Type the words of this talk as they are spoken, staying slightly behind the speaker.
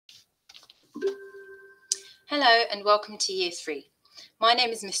Hello and welcome to Year 3. My name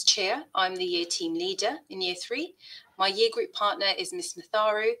is Miss Cheer. I'm the Year Team Leader in Year 3. My Year Group Partner is Miss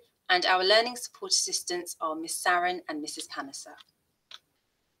Matharu and our Learning Support Assistants are Miss Saran and Mrs Panasa.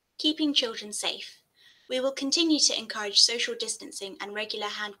 Keeping children safe. We will continue to encourage social distancing and regular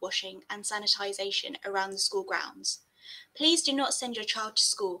hand washing and sanitisation around the school grounds. Please do not send your child to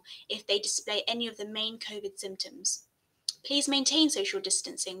school if they display any of the main COVID symptoms. Please maintain social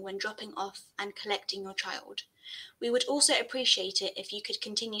distancing when dropping off and collecting your child. We would also appreciate it if you could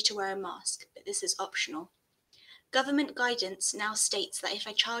continue to wear a mask, but this is optional. Government guidance now states that if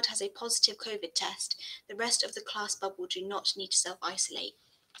a child has a positive COVID test, the rest of the class bubble do not need to self-isolate.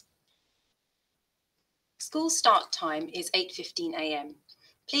 School start time is 8:15 a.m.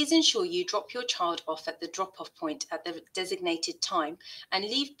 Please ensure you drop your child off at the drop-off point at the designated time and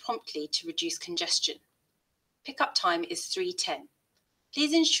leave promptly to reduce congestion. Pick-up time is 3:10.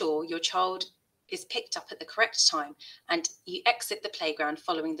 Please ensure your child is picked up at the correct time and you exit the playground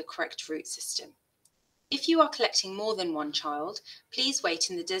following the correct route system. If you are collecting more than one child, please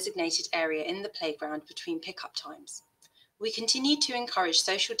wait in the designated area in the playground between pick-up times. We continue to encourage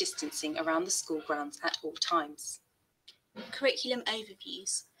social distancing around the school grounds at all times. Curriculum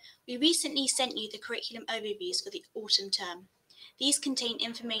overviews. We recently sent you the curriculum overviews for the autumn term. These contain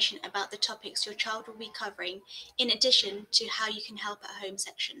information about the topics your child will be covering, in addition to how you can help at home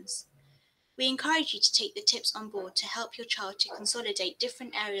sections. We encourage you to take the tips on board to help your child to consolidate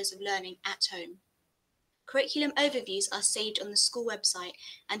different areas of learning at home. Curriculum overviews are saved on the school website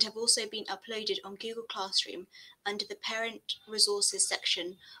and have also been uploaded on Google Classroom under the Parent Resources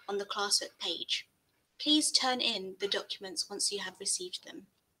section on the Classwork page. Please turn in the documents once you have received them.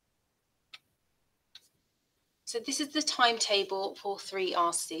 So this is the timetable for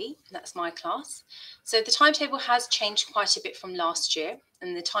 3RC, that's my class. So the timetable has changed quite a bit from last year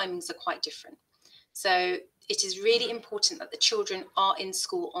and the timings are quite different. So it is really important that the children are in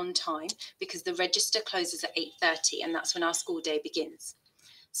school on time because the register closes at 8:30 and that's when our school day begins.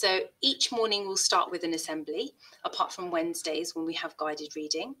 So each morning we'll start with an assembly, apart from Wednesdays when we have guided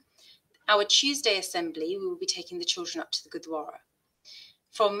reading. Our Tuesday assembly, we will be taking the children up to the Gurdwara.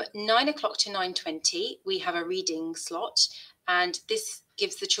 From 9 o'clock to 9:20, we have a reading slot, and this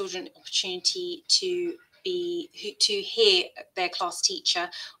gives the children an opportunity to hear their class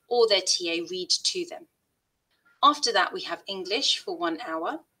teacher or their TA read to them. After that, we have English for 1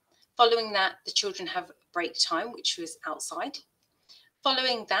 hour. Following that, the children have break time, which was outside.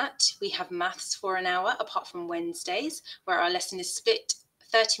 Following that, we have maths for an hour, apart from Wednesdays, where our lesson is split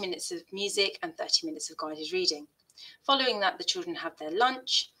 30 minutes of music and 30 minutes of guided reading. Following that, the children have their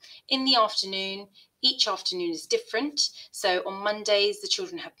lunch. In the afternoon, each afternoon is different. So on Mondays, the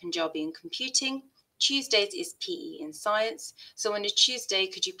children have Punjabi and computing. Tuesdays is PE and science. So on a Tuesday,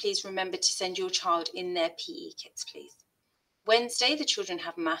 could you please remember to send your child in their PE kits, please? Wednesday, the children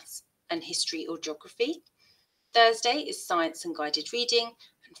have maths and history or geography. Thursday is science and guided reading.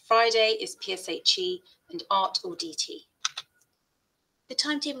 And Friday is PSHE and art or DT. The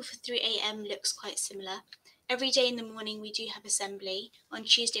timetable for 3 a.m. looks quite similar. Every day in the morning we do have assembly. On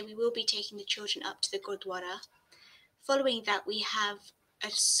Tuesday we will be taking the children up to the Gurdwara. Following that we have a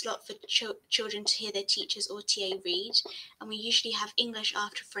slot for children to hear their teachers or TA read, and we usually have English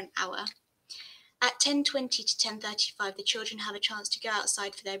after for an hour. At 10:20 to 10:35 the children have a chance to go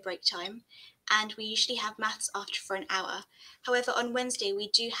outside for their break time, and we usually have maths after for an hour. However, on Wednesday we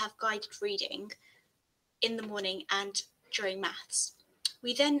do have guided reading in the morning and during maths.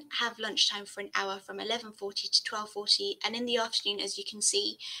 We then have lunchtime for an hour from 11:40 to 12:40, and in the afternoon, as you can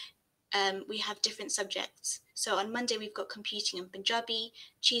see, we have different subjects. So on Monday, we've got computing and Punjabi,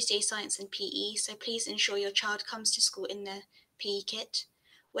 Tuesday, science and PE, so please ensure your child comes to school in their PE kit.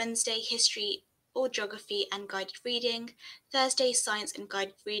 Wednesday, history or geography and guided reading, Thursday, science and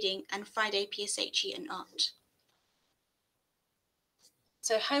guided reading, and Friday, PSHE and art.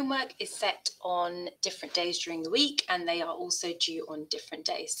 So homework is set on different days during the week and they are also due on different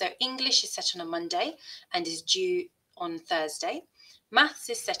days. So English is set on a Monday and is due on Thursday. Maths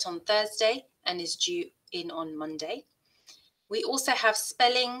is set on Thursday and is due in on Monday. We also have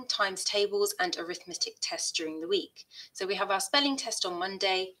spelling, times tables and arithmetic tests during the week. So we have our spelling test on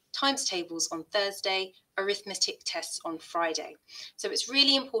Monday, times tables on Thursday, arithmetic tests on Friday. So it's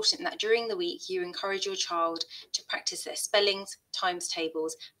really important that during the week you encourage your child to practice their spellings, times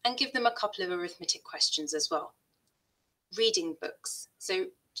tables, and give them a couple of arithmetic questions as well. Reading books.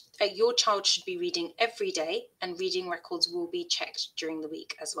 So your child should be reading every day and reading records will be checked during the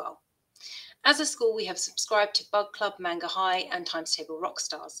week as well. As a school, we have subscribed to Bug Club, Manga High and Times Table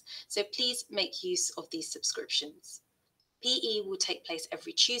Rockstars, so please make use of these subscriptions. PE will take place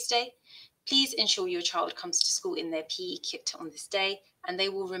every Tuesday. Please ensure your child comes to school in their PE kit on this day, and they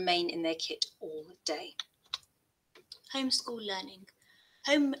will remain in their kit all day. Homeschool learning.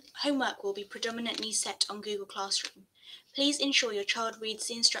 Homework will be predominantly set on Google Classroom. Please ensure your child reads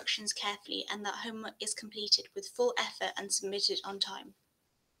the instructions carefully and that homework is completed with full effort and submitted on time.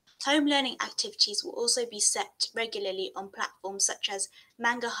 Home learning activities will also be set regularly on platforms such as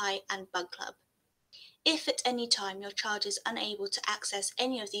Manga High and Bug Club. If at any time your child is unable to access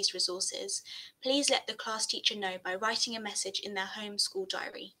any of these resources, please let the class teacher know by writing a message in their home school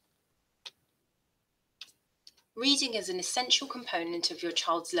diary. Reading is an essential component of your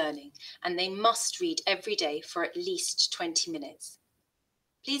child's learning, and they must read every day for at least 20 minutes.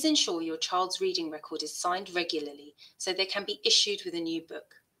 Please ensure your child's reading record is signed regularly so they can be issued with a new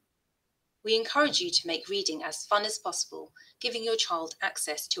book. We encourage you to make reading as fun as possible, giving your child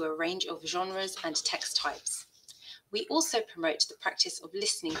access to a range of genres and text types. We also promote the practice of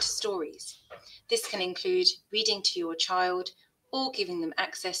listening to stories. This can include reading to your child or giving them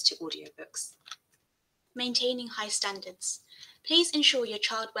access to audiobooks. Maintaining high standards. Please ensure your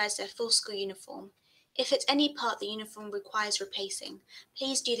child wears their full school uniform. If at any part the uniform requires replacing,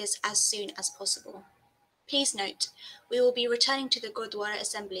 please do this as soon as possible. Please note, we will be returning to the Gurdwara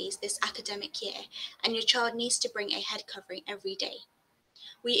assemblies this academic year, and your child needs to bring a head covering every day.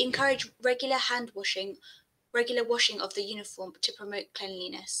 We encourage regular washing of the uniform to promote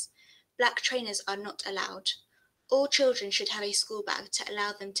cleanliness. Black trainers are not allowed. All children should have a school bag to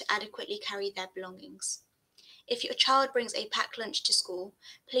allow them to adequately carry their belongings. If your child brings a packed lunch to school,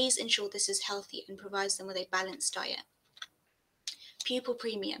 please ensure this is healthy and provides them with a balanced diet. Pupil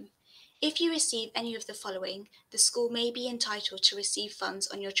premium. If you receive any of the following, the school may be entitled to receive funds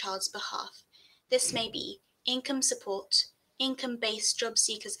on your child's behalf. This may be income support, income-based job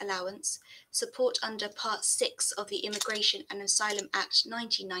seekers allowance, support under Part 6 of the Immigration and Asylum Act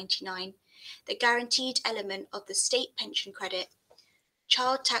 1999, the guaranteed element of the state pension credit,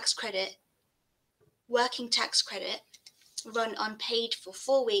 child tax credit, working tax credit, run unpaid for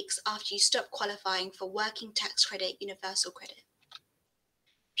 4 weeks after you stop qualifying for working tax credit universal credit.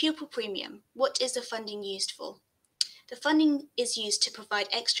 Pupil premium. What is the funding used for? The funding is used to provide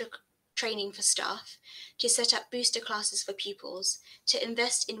extra training for staff, to set up booster classes for pupils, to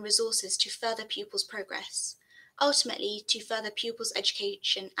invest in resources to further pupils' progress, ultimately to further pupils'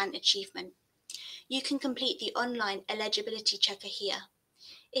 education and achievement. You can complete the online eligibility checker here.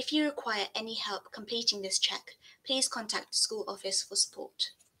 If you require any help completing this check, please contact the school office for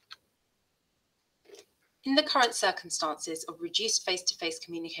support. In the current circumstances of reduced face-to-face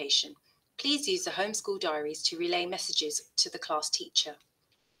communication, please use the homeschool diaries to relay messages to the class teacher.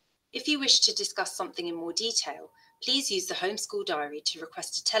 If you wish to discuss something in more detail, please use the homeschool diary to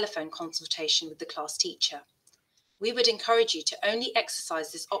request a telephone consultation with the class teacher. We would encourage you to only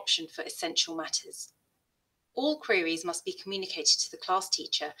exercise this option for essential matters. All queries must be communicated to the class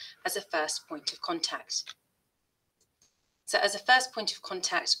teacher as a first point of contact. So as a first point of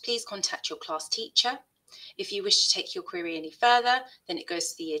contact, please contact your class teacher. If you wish to take your query any further, then it goes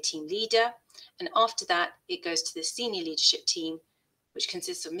to the year team leader. And after that, it goes to the senior leadership team, which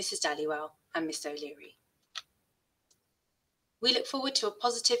consists of Mrs. Dallywell and Miss O'Leary. We look forward to a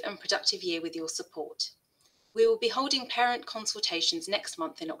positive and productive year with your support. We will be holding parent consultations next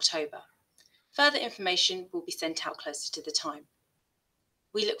month in October. Further information will be sent out closer to the time.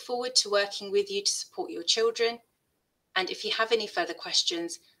 We look forward to working with you to support your children. And if you have any further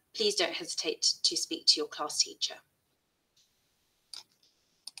questions, please don't hesitate to speak to your class teacher.